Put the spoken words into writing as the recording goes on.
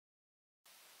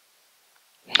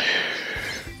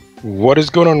What is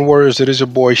going on, warriors? It is your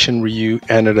boy Shin Ryu,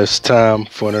 and it is time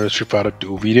for another Street Fighter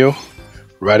Duel video.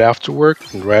 Right after work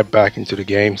and right back into the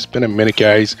game. It's been a minute,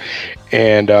 guys,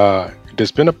 and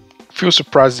there's been a few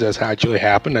surprises that's actually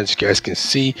happened, as you guys can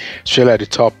see. Straight at the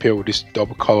top here with this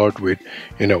double colored with,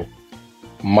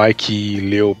 Mikey,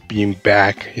 Leo being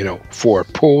back, for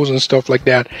pulls and stuff like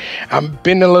that. I've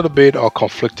been a little bit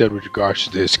conflicted with regards to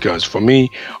this because for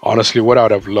me, honestly, what I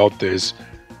would have loved is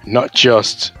not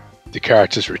just the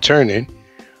characters returning,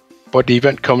 but the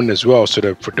event coming as well, so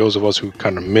that for those of us who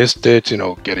kind of missed it,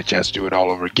 get a chance to do it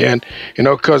all over again,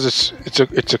 because it's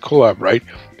a collab, right?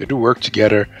 They do work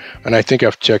together, and I think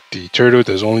I've checked the turtle.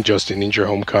 There's only just a Ninja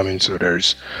Homecoming, so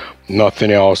there's nothing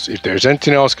else. If there's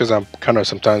anything else, because I'm kind of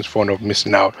sometimes fond of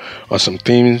missing out on some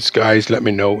themes, guys, let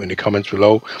me know in the comments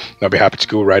below. I'll be happy to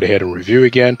go right ahead and review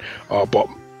again. But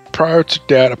prior to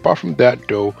that, apart from that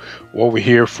though, what we're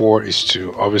here for is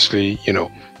to obviously,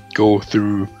 go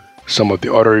through some of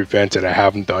the other events that I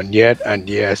haven't done yet. And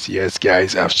yes,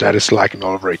 guys, I've started slacking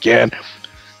all over again,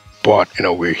 but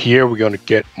we're here. We're going to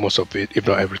get most of it, if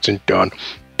not everything, done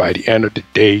by the end of the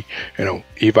day.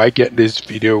 If I get this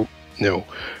video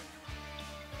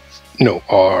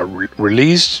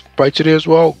released by today as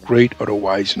well, great.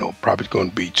 Otherwise, probably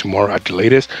going to be tomorrow at the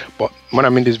latest. But when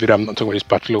I'm in this video, I'm not talking about this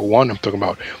particular one. I'm talking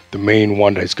about the main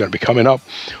one that's going to be coming up.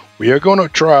 We are going to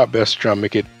try our best to try and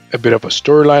make it a bit of a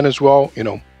storyline as well.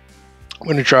 I'm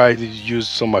going to try to use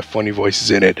some of my funny voices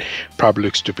in it. Probably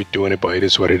look stupid doing it, but it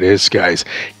is what it is, guys.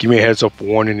 Give me a heads up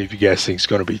warning if you guys think it's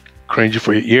going to be cringy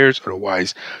for your ears.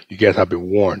 Otherwise, you guys have been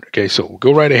warned. Okay, so we'll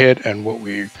go right ahead, and what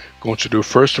we're going to do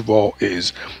first of all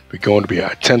is we're going to be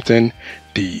attempting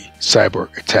the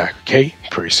Cyborg attack. Okay,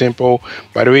 pretty simple.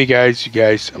 By the way, guys,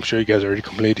 I'm sure you guys already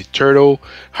completed turtle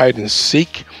hide and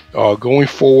seek. Going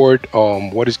forward,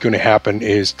 what is going to happen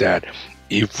is that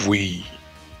if we,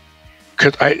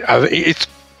 because it's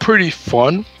pretty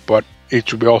fun, but it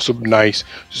would be also nice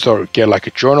to sort of get like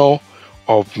a journal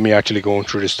of me actually going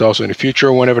through this stuff. So in the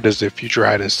future, whenever there's a future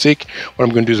hide and seek, what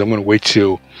I'm going to do is I'm going to wait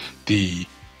till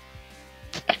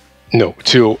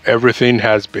till everything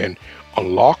has been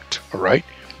unlocked. All right,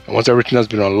 and once everything has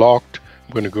been unlocked,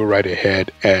 I'm going to go right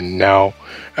ahead and now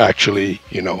actually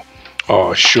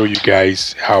show you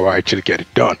guys how I actually get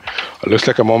it done. It looks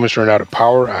like I'm almost running out of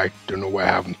power. I don't know why I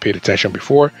haven't paid attention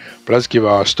before, but let's give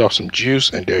our stuff some juice,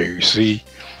 and there you see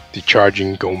the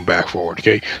charging going back forward.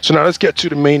 Okay, so now let's get to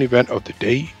the main event of the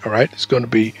day. All right, it's going to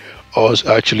be us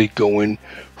actually going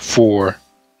for,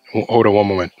 hold on one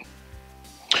moment,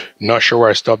 not sure where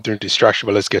I stopped during distraction,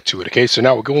 but let's get to it. Okay, so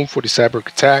now we're going for the Cyborg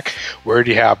attack. We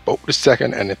already have both the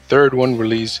second and the third one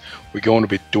released. We're going to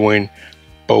be doing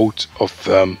both of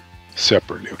them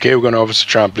separately. Okay, we're going to obviously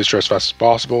try and blister as fast as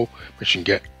possible, but you can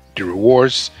get the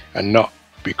rewards and not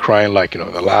be crying like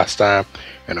the last time,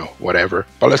 whatever.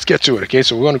 But let's get to it. Okay,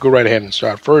 so we're going to go right ahead and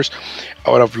start first.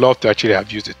 I would have loved to actually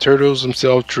have used the turtles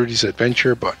themselves through this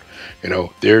adventure, but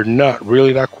they're not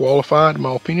really that qualified in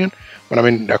my opinion. When I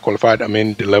mean that qualified, I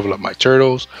mean the level of my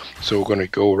turtles. So we're going to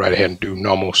go right ahead and do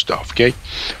normal stuff. Okay,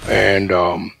 and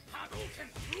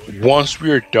once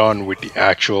we're done with the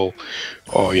actual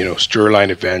storyline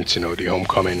events, the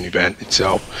homecoming event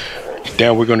itself,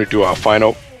 then we're going to do our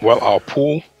final, our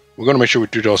pool. We're going to make sure we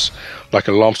do those like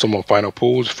a lump sum of final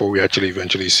pools before we actually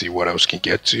eventually see what else can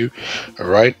get to. All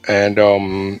right, and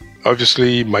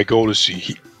obviously my goal is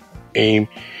to aim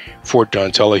for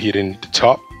Donatello hitting the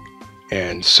top,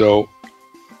 and so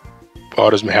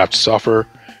others may have to suffer.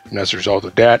 And as a result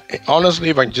of that, honestly,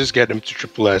 if I can just get them to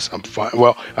Triple S, I'm fine.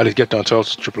 Well, I just get Donatello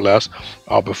to Triple S,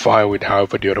 I'll be fine with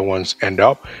however the other ones end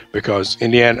up. Because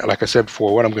in the end, like I said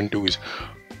before, what I'm going to do is,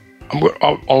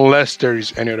 unless there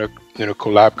is any other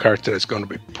collab character that's going to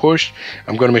be pushed,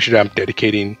 I'm going to make sure that I'm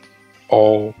dedicating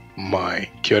all my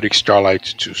chaotic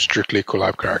starlights to strictly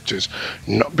collab characters.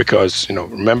 Not because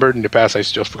remember in the past I used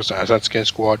to just focus on Assassin's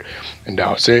Squad, and that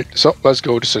was it. So let's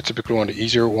go to typically one of the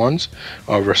easier ones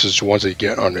versus the ones that you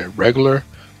get on the regular.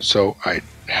 So I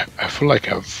feel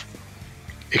like I've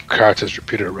a character's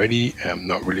repeated already. I'm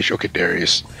not really sure. Okay, there he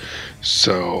is.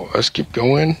 So let's keep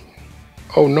going.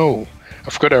 Oh no, I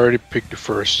forgot I already picked the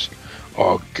first.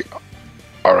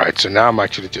 Alright, so now I'm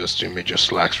actually just doing major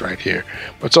slacks right here.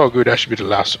 But it's all good. That should be the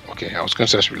last. Okay, I was going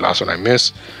to say that should be the last one I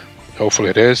missed. Hopefully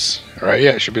it is. Alright,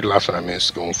 yeah, it should be the last one I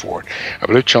missed going forward. I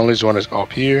believe Chun-Li's one is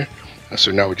up here. And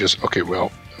so now we just, okay,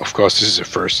 well, of course, this is a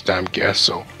first time guess,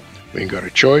 so we ain't got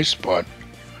a choice. But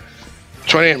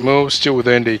 28 moves, still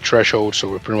within the threshold, so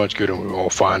we're pretty much good and we're all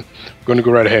fine. We're going to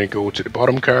go right ahead and go to the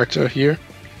bottom character here.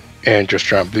 and just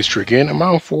try and blister again. I'm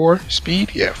on 4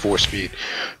 speed. Yeah, 4 speed.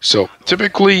 So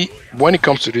typically when it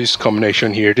comes to this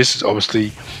combination here, this is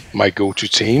obviously my go-to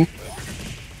team.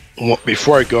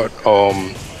 Before I got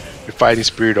the fighting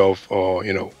spirit of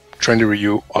you know, Trendy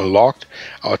Ryu unlocked,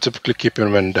 I'll typically keep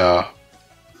him in the,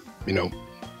 you know,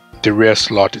 the rear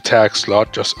slot, attack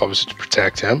slot, just obviously to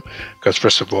protect him, because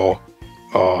first of all,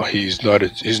 he's not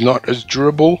as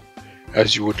durable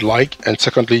as you would like, and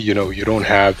secondly, you know, you don't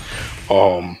have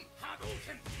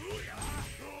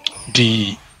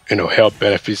the, you know, health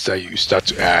benefits that you start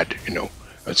to add, you know,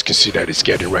 as you can see that it's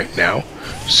getting right now.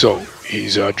 So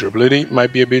his durability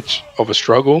might be a bit of a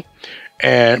struggle,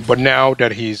 but now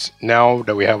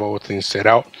that we have all things set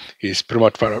out, he's pretty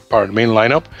much part of the main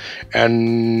lineup,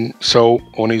 and so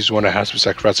only is one that has to be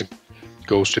sacrificed and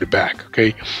goes to the back.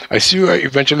 Okay, I see you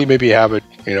eventually maybe have it,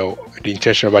 you know, the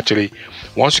intention of actually,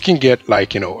 once you can get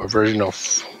like, you know, a version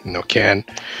of, you know, Ken,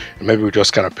 and maybe we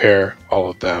just kind of pair all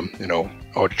of them, you know,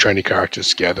 all the trendy characters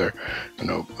together, you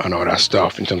know, and all that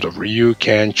stuff in terms of Ryu,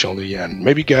 Ken, Chun-Li, and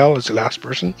maybe Gal is the last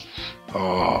person,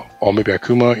 or maybe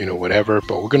Akuma, you know, whatever.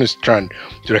 But we're gonna try and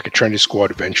do like a trendy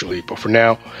squad eventually. But for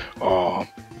now, we're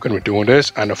gonna be doing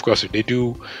this, and of course, if they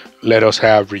do let us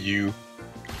have Ryu,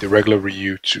 the regular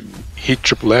Ryu, to hit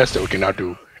Triple S, then we can now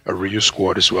do a Ryu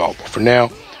squad as well. But for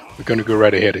now, we're gonna go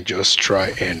right ahead and just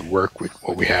try and work with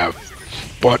what we have.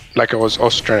 But like I was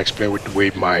also trying to explain with the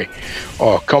way my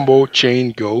combo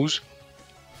chain goes,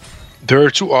 there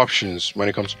are two options when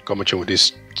it comes to combo chain with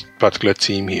this particular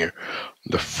team here.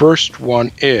 The first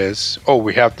one is, oh,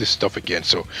 we have this stuff again,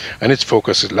 so I need to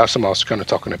focus. Last time I was kind of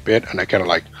talking a bit, and I kind of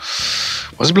like,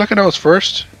 was it Black that was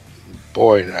first?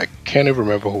 Boy, I can't even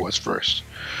remember who was first.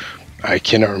 I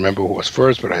cannot remember who was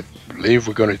first, but I believe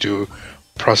we're going to do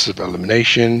process of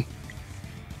elimination.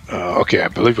 Okay, I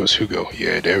believe it was Hugo.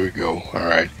 Yeah, there we go. All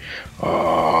right.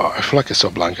 I feel like I saw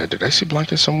Blanca. Did I see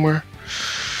Blanca somewhere?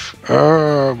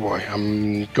 Oh boy,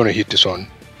 I'm gonna hit this one.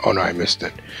 Oh no, I missed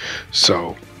it.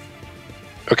 So,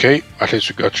 okay, at least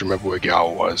we got to remember where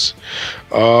Gal was.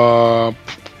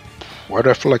 Why do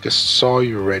I feel like I saw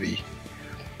you already?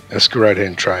 Let's go right ahead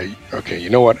and try. Okay, you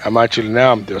know what? I'm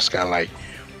just kind of like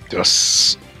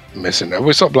just missing.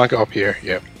 We saw Blanca up here.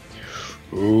 Yep.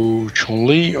 Ooh,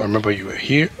 Chun-Li, I remember you were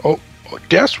here. Oh,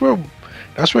 that's where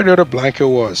the other Blanca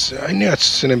was. I knew I'd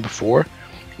seen him before.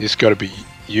 It's gotta be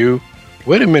you.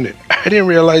 Wait a minute, I didn't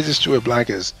realize there's two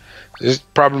Blancas. This is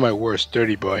probably my worst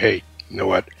 30, but hey, you know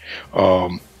what?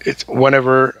 It's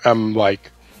whenever I'm like,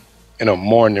 you know,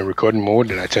 more in the recording mode,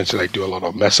 then I tend to like do a lot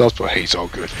of mess ups, but hey, it's all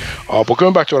good. But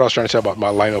going back to what I was trying to say about my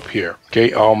lineup here, okay?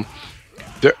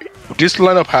 This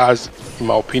lineup has, in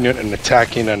my opinion, an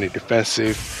attacking and a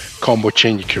defensive combo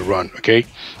chain you can run. Okay,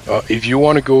 if you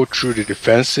want to go through the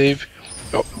defensive,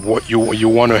 what you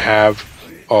want to have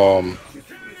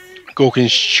Goken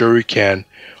Shuriken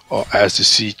as the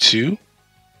C2,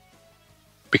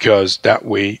 because that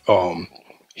way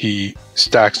he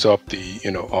stacks up the,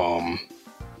 you know,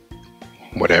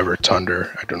 whatever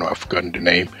Thunder, I don't know, I've forgotten the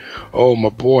name. Oh my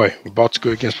boy, we're about to go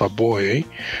against my boy, eh?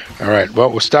 All right, well,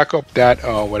 we'll stack up that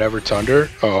whatever Thunder.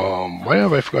 Why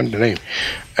have I forgotten the name?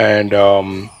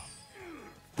 And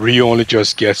Ryu only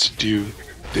just gets to do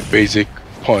the basic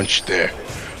punch there.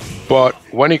 But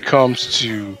when it comes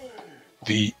to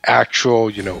the actual,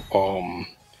 you know,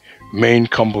 main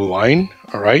combo line,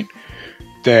 all right,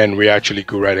 then we actually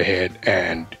go right ahead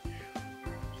and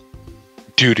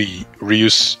do the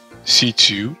Ryu's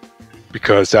C2,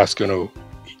 because that's going to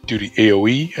do the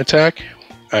AoE attack,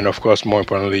 and of course, more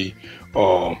importantly,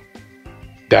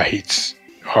 that hits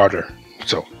harder.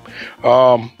 So,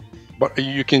 but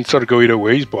you can sort of go either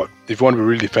ways, but if you want to be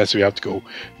really defensive, you have to go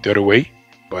the other way.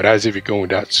 But as if you're going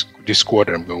with this squad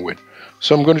that I'm going with.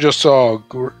 So I'm going to just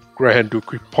go ahead and do a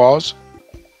quick pause.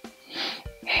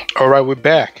 All right, we're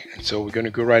back. So we're going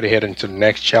to go right ahead into the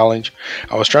next challenge.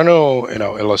 I was trying to, you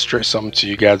know, illustrate something to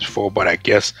you guys before, but I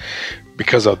guess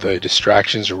because of the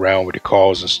distractions around with the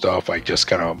calls and stuff, I just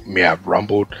kind of may have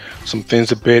rumbled some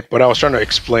things a bit. But I was trying to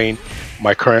explain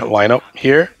my current lineup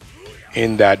here,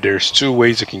 in that there's two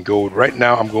ways you can go. Right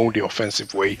now, I'm going the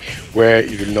offensive way, where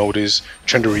you will notice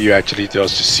Trender Ryu actually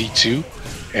does the C2,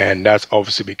 and that's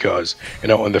obviously because, you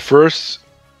know, in the first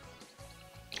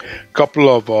couple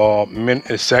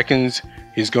of seconds,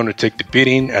 he's going to take the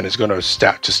beating and it's going to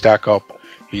stack up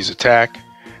his attack,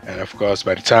 and of course,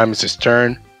 by the time it's his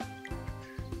turn,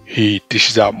 he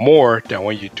dishes out more than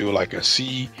when you do like a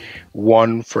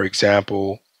C1, for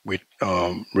example, with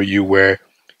Ryu, where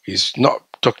he's not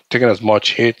taking as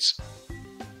much hits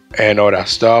and all that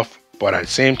stuff, but at the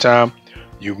same time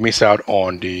you miss out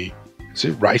on the, is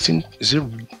it rising, is it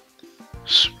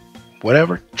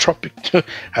whatever, Tropic.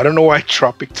 I don't know why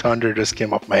Tropic Thunder just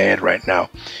came up my head right now.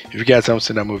 If you guys haven't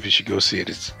seen that movie, you should go see it.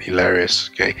 It's hilarious.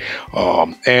 Okay.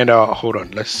 And hold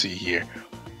on, let's see here.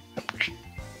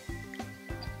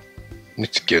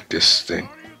 Need to get this thing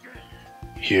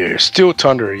here. Steel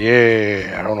Thunder.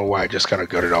 Yeah, I don't know why I just kind of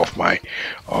got it off my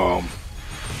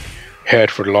head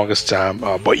for the longest time.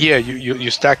 But yeah, you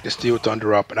stack the Steel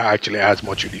Thunder up, and that actually adds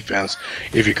more to defense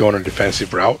if you go on a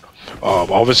defensive route.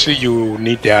 Obviously, you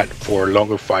need that for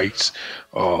longer fights.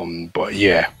 But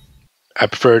yeah, I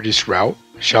prefer this route.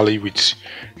 Shelly with,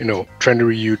 Trendy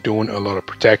Ryu doing a lot of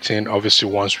protecting.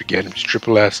 Obviously, once we get him to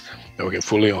Triple S, then we can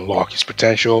fully unlock his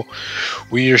potential.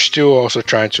 We are still also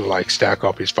trying to like stack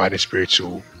up his fighting spirit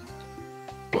to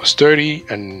plus 30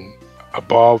 and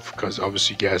above, because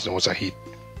obviously, you guys know once I hit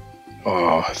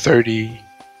 30,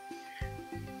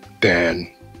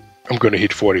 then I'm going to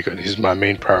hit 40 because this is my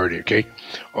main priority. Okay,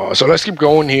 so let's keep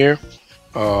going here.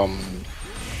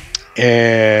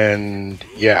 And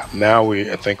yeah, now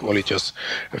I think only just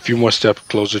a few more steps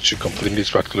closer to completing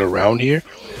this particular round here.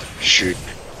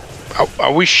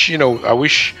 I wish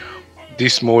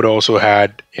this mode also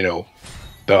had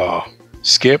the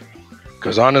skip,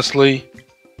 because honestly,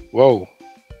 whoa,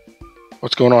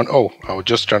 what's going on? Oh, I was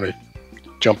just trying to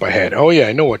jump ahead. Oh yeah,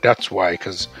 I know what that's why,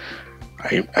 because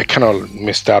I kind of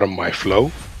missed out on my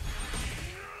flow.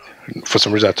 For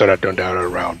some reason I thought I'd done that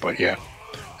around, but yeah,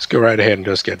 let's go right ahead and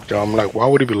just get done. I'm like, why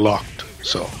would it be locked?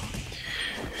 So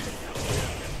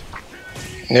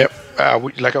yep,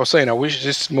 like I was saying, I wish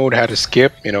this mode had a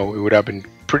skip. It would have been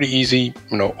pretty easy.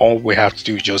 All we have to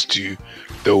do is just do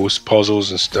those puzzles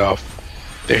and stuff.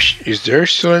 Is there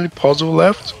still any puzzle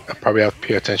left? I probably have to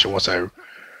pay attention once I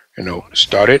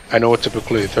start it. I know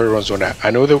typically the third one's on that. I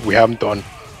know that we haven't done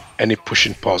any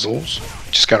pushing puzzles,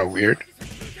 which is kind of weird.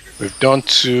 We've done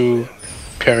 2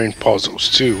 pairing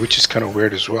puzzles too, which is kind of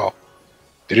weird as well.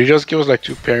 Did he just give us like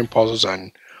 2 pairing puzzles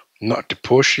and not to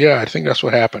push? Yeah, I think that's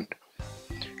what happened.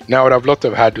 Now, I'd have loved to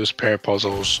have had those pairing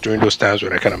puzzles during those times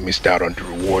when I kind of missed out on the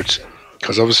rewards,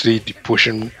 because obviously the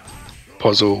pushing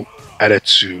puzzle added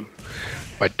to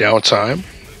my downtime.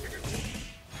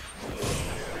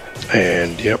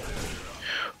 And yep,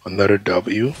 another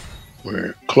W.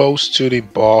 We're close to the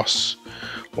boss.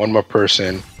 One more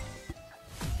person.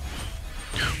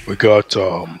 We got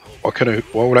what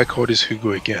would I call this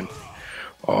Hugo again?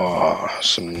 What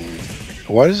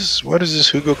is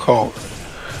this Hugo called?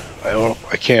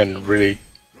 I can't really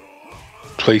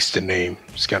place the name.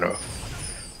 It's kind of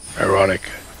ironic.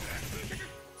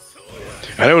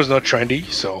 I know it's not trendy,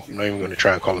 so I'm not even going to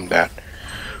try and call him that.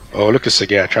 Oh, look at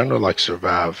Sagat trying to like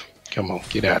survive. Come on,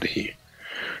 get out of here.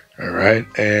 Alright,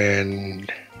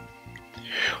 and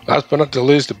last but not the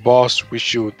least, the boss. We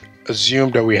should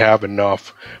assume that we have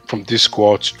enough from this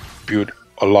squad to build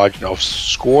a large enough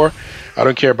score. I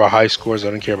don't care about high scores.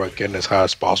 I don't care about getting as high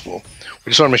as possible.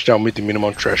 We just want to make sure we meet the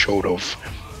minimum threshold of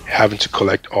having to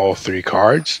collect all 3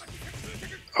 cards.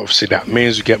 Obviously, that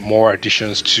means we get more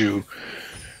additions to,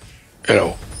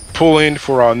 pull in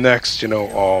for our next,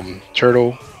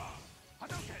 turtle.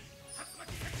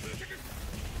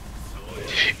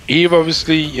 If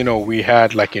obviously, we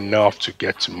had like enough to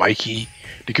get to Mikey,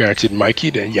 the guaranteed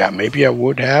Mikey, then yeah, maybe I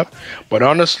would have. But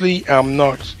honestly, I'm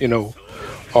not,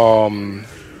 I'm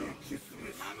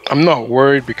not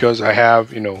worried, because I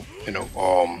have,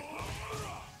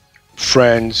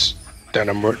 friends that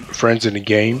are friends in the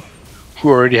game who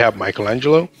already have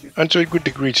Michelangelo, and to a good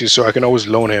degree too, so I can always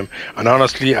loan him. And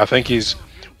honestly, I think he's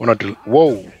one of the.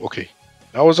 Whoa, okay,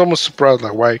 I was almost surprised.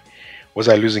 Like, why was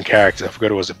I losing characters? I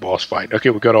forgot it was a boss fight.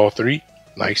 Okay, we got all 3.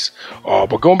 Nice.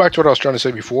 But going back to what I was trying to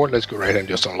say before, let's go right ahead and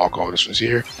just unlock all this ones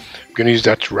here. I'm gonna use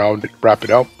that to wrap it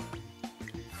up.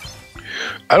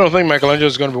 I don't think Michelangelo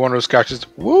is going to be one of those characters.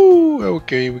 Woo!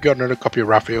 Okay, we got another copy of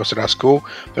Raphael, so that's cool.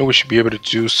 Then we should be able to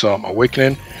do some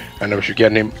awakening, and then we should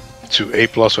get him to A+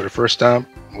 for the first time.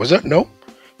 Was that no?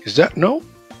 Is that no?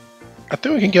 I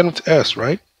think we can get him to S,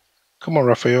 right? Come on,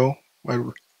 Raphael.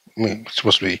 It's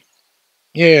supposed to be.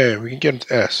 Yeah, we can get him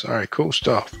to S. All right, cool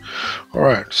stuff. All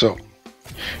right, so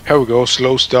here we go.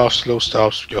 Slow stuff, slow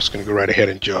stuff. Just gonna go right ahead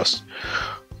and just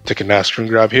take a nice screen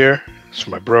grab here. It's for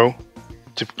my bro.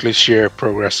 Typically share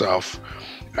progress of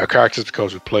our characters,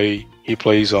 because he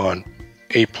plays on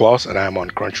A+ and I'm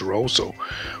on Crunchyroll, so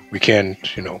we can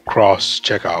cross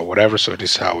check out whatever. So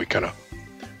this is how we kind of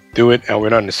do it, and we're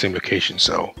not in the same location.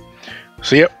 So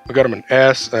yep, we got him an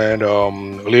S, and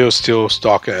Leo's still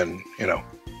stalking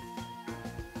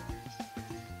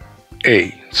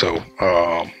A. So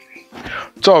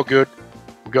it's all good.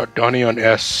 We got Donnie on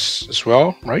S as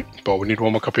well, right? But we need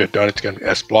one more copy of Donnie to get an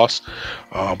S+. But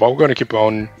we're going to keep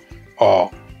on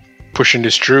pushing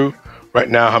this through. Right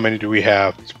now, how many do we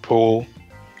have to pull?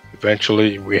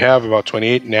 Eventually, we have about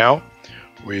 28 now.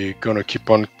 We're gonna keep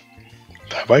on.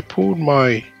 Have I pulled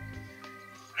my?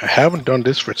 I haven't done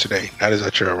this for today. That is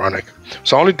actually ironic.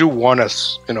 So I only do one,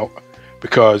 as you know,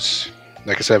 because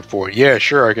like I said before, yeah,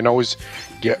 sure, I can always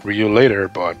get Ryu later,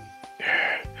 but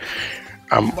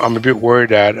I'm a bit worried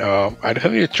that I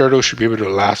think the turtle should be able to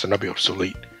last and not be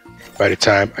obsolete by the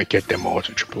time I get them all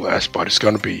to Triple S. But it's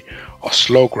gonna be a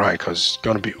slow grind because it's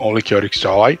gonna be only Chaotic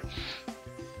Starlight.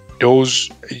 Those,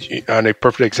 and a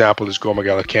perfect example is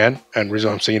Gormagala Ken, and the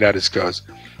reason I'm saying that is because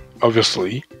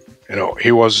obviously, you know,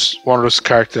 he was one of those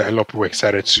characters a lot of people were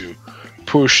excited to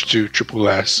push to Triple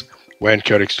S when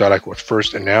Chaotic Starlight was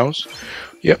first announced.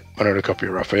 Yep, another copy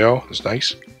of Raphael. That's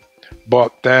nice.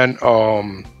 But then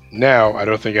now I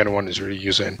don't think anyone is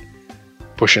really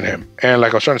pushing him. And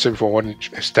like I was trying to say before, I want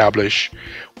to establish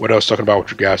what I was talking about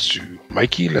with regards to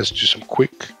Mikey. Let's do some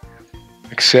quick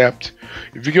accept.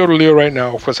 If you go to Leo right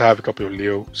now, of course I have a copy of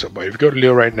Leo. So, but if you go to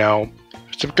Leo right now,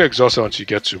 it's typically exhausted until you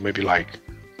get to maybe like,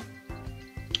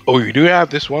 oh, you do have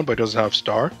this one, but it doesn't have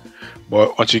star.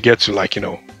 But once you get to like, you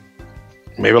know,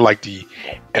 maybe like the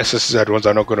SSs are the ones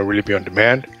that are not going to really be on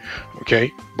demand. Okay,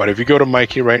 but if you go to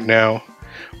Mikey right now,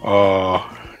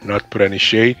 not put any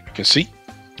shade, you can see,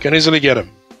 you can easily get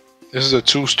him. This is a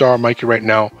 2-star Mikey right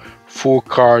now, full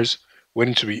cars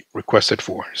waiting to be requested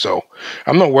for. So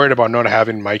I'm not worried about not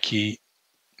having Mikey,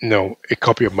 you know, a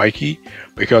copy of Mikey,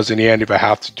 because in the end, if I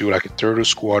have to do like a turtle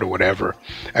squad or whatever,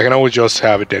 I can always just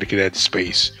have a dedicated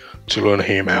space to learn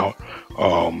him out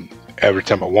every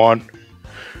time I want.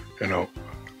 You know,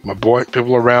 my boy,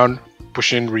 people around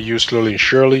pushing Ryu slowly and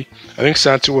surely. I think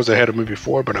Santu was ahead of me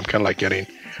before, but I'm kind of like getting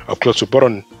up close to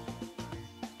button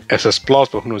SS Plus,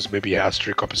 but who knows, maybe he has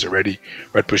 3 copies already.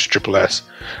 Red push Triple S.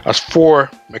 As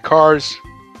for my cars,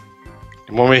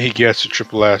 the moment he gets to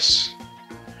Triple S,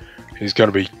 he's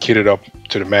gonna be kitted up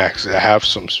to the max. I have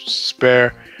some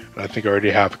spare, and I think I already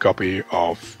have a copy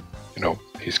of, you know,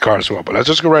 his car as well. But let's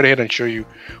just go right ahead and show you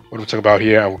what we're talking about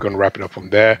here, and we're gonna wrap it up from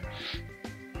there.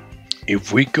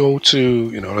 If we go to,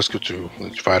 you know, let's go to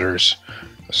fighters.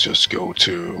 Let's just go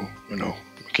to, you know,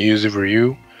 we can use it for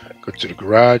you. Go to the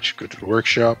garage, go to the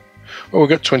workshop. Well, we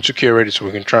got 22K already, so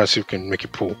we can try and see if we can make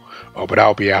it pull. But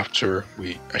that'll be after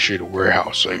we actually the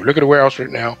warehouse. So if you look at the warehouse right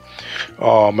now,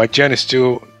 my gen is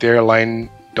still there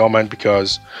lying dormant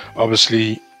because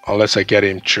obviously, unless I get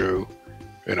him through,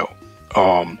 you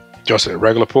know, just a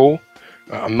regular pull,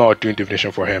 I'm not doing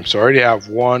divination for him. So I already have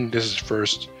one. This is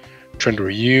first trend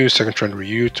Ryu, second trend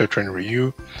Ryu, third trend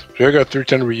Ryu. So I got 3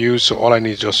 trend Ryu, so all I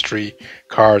need is just 3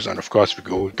 cars. And of course, if you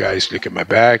go, guys, look at my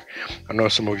bag. I know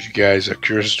some of you guys are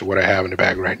curious as to what I have in the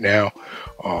bag right now.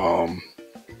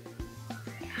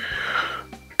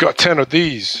 Got 10 of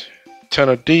these,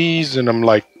 and I'm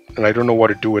like, and I don't know what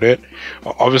to do with it.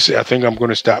 Obviously, I think I'm going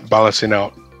to start balancing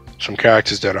out some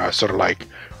characters that are sort of like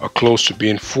are close to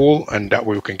being full, and that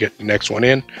way we can get the next one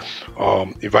in.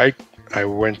 If I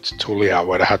went totally out,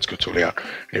 but I had to go totally out.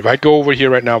 If I go over here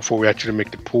right now before we actually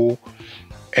make the pool,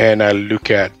 and I look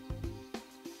at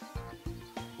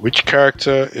which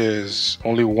character is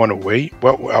only 1 away,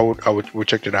 well, we'll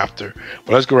check that after.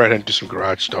 But let's go right ahead and do some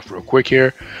garage stuff real quick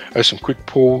here. There's some quick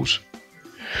pulls.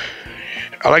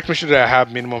 I like to make sure that I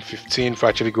have minimum 15 if I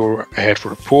actually go ahead for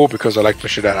the pool, because I like to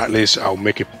make sure that at least I'll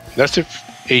make it. That's if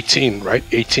 18, right?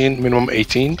 18, minimum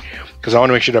 18, because I want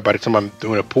to make sure that by the time I'm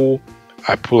doing a pool,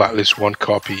 I pull at least 1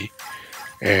 copy,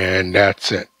 and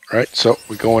that's it, right? So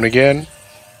we're going again.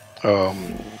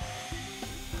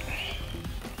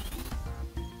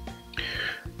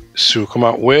 So come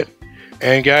out with,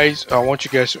 and guys, I want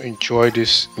you guys to enjoy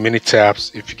this mini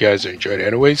taps if you guys are enjoying it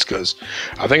anyways, because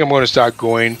I think I'm going to start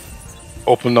going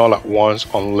open all at once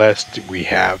unless we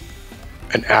have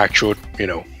an actual, you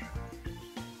know,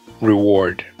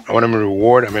 reward. I want to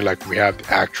reward, I mean like we have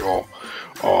the actual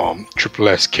Triple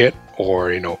S kit,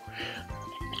 or, you know,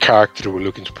 character that we're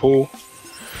looking to pull.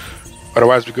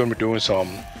 Otherwise, we're going to be doing some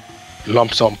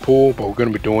lump sum pull, but we're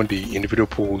going to be doing the individual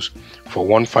pulls for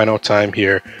one final time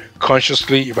here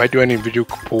consciously. If I do any individual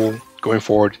pull going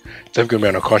forward, it's definitely going to be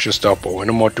on a conscious stuff, but we're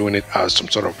no more doing it as some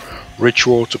sort of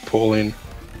ritual to pull in.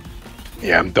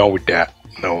 Yeah, I'm done with that.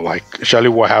 You know, like actually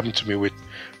what happened to me with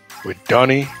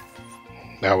Donnie,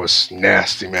 that was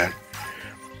nasty, man.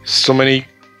 So many,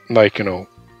 like, you know,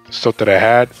 stuff that I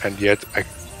had, and yet I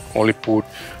only pulled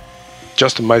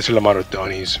just a minuscule amount of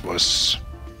Donnies. Was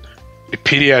the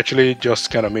PD actually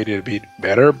just kind of made it a bit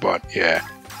better, but yeah,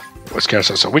 it was kind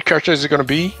of so. Which character is it gonna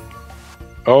be?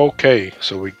 Okay,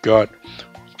 so we got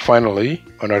finally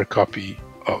another copy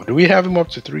of. Do we have him up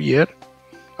to 3 yet?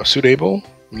 Of Suitable?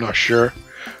 I'm not sure.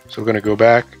 So we're gonna go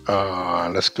back.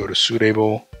 Let's go to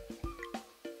suitable.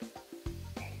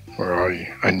 Where are you?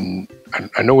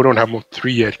 I know we don't have mode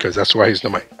 3 yet because that's why he's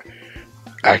not my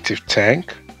active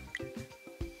tank.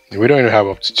 We don't even have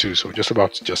up to 2, so we're just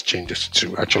about to just change this to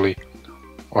 2. Actually,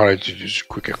 all I do is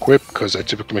quick equip because I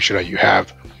typically make sure that you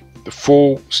have the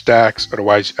full stacks,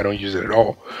 otherwise I don't use it at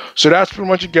all. So that's pretty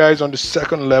much it, guys, on the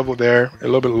second level there. A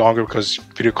little bit longer because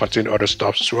video contained other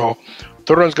stuff as well.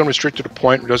 Third one's gonna be straight to the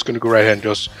point. We're just gonna go right ahead and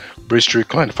just breeze through,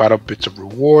 client, find out bits of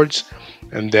rewards,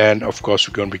 and then of course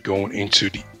we're gonna be going into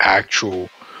the actual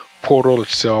portal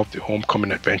itself, the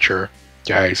homecoming adventure.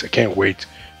 Guys, I can't wait.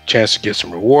 Chance to get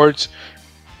some rewards.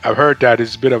 I've heard that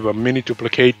it's a bit of a mini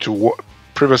duplicate to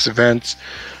previous events.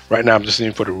 Right now I'm just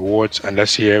looking for the rewards, and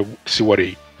let's see what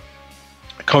a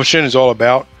convention is all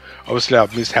about. Obviously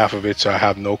I've missed half of it, so I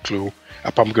have no clue.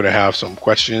 I'm probably gonna have some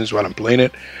questions while I'm playing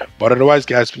it, but otherwise,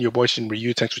 guys, it's been your boy Shin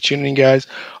Ryu. Thanks for tuning in, guys.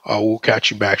 I will catch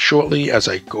you back shortly as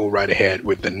I go right ahead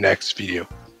with the next video.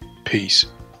 Peace.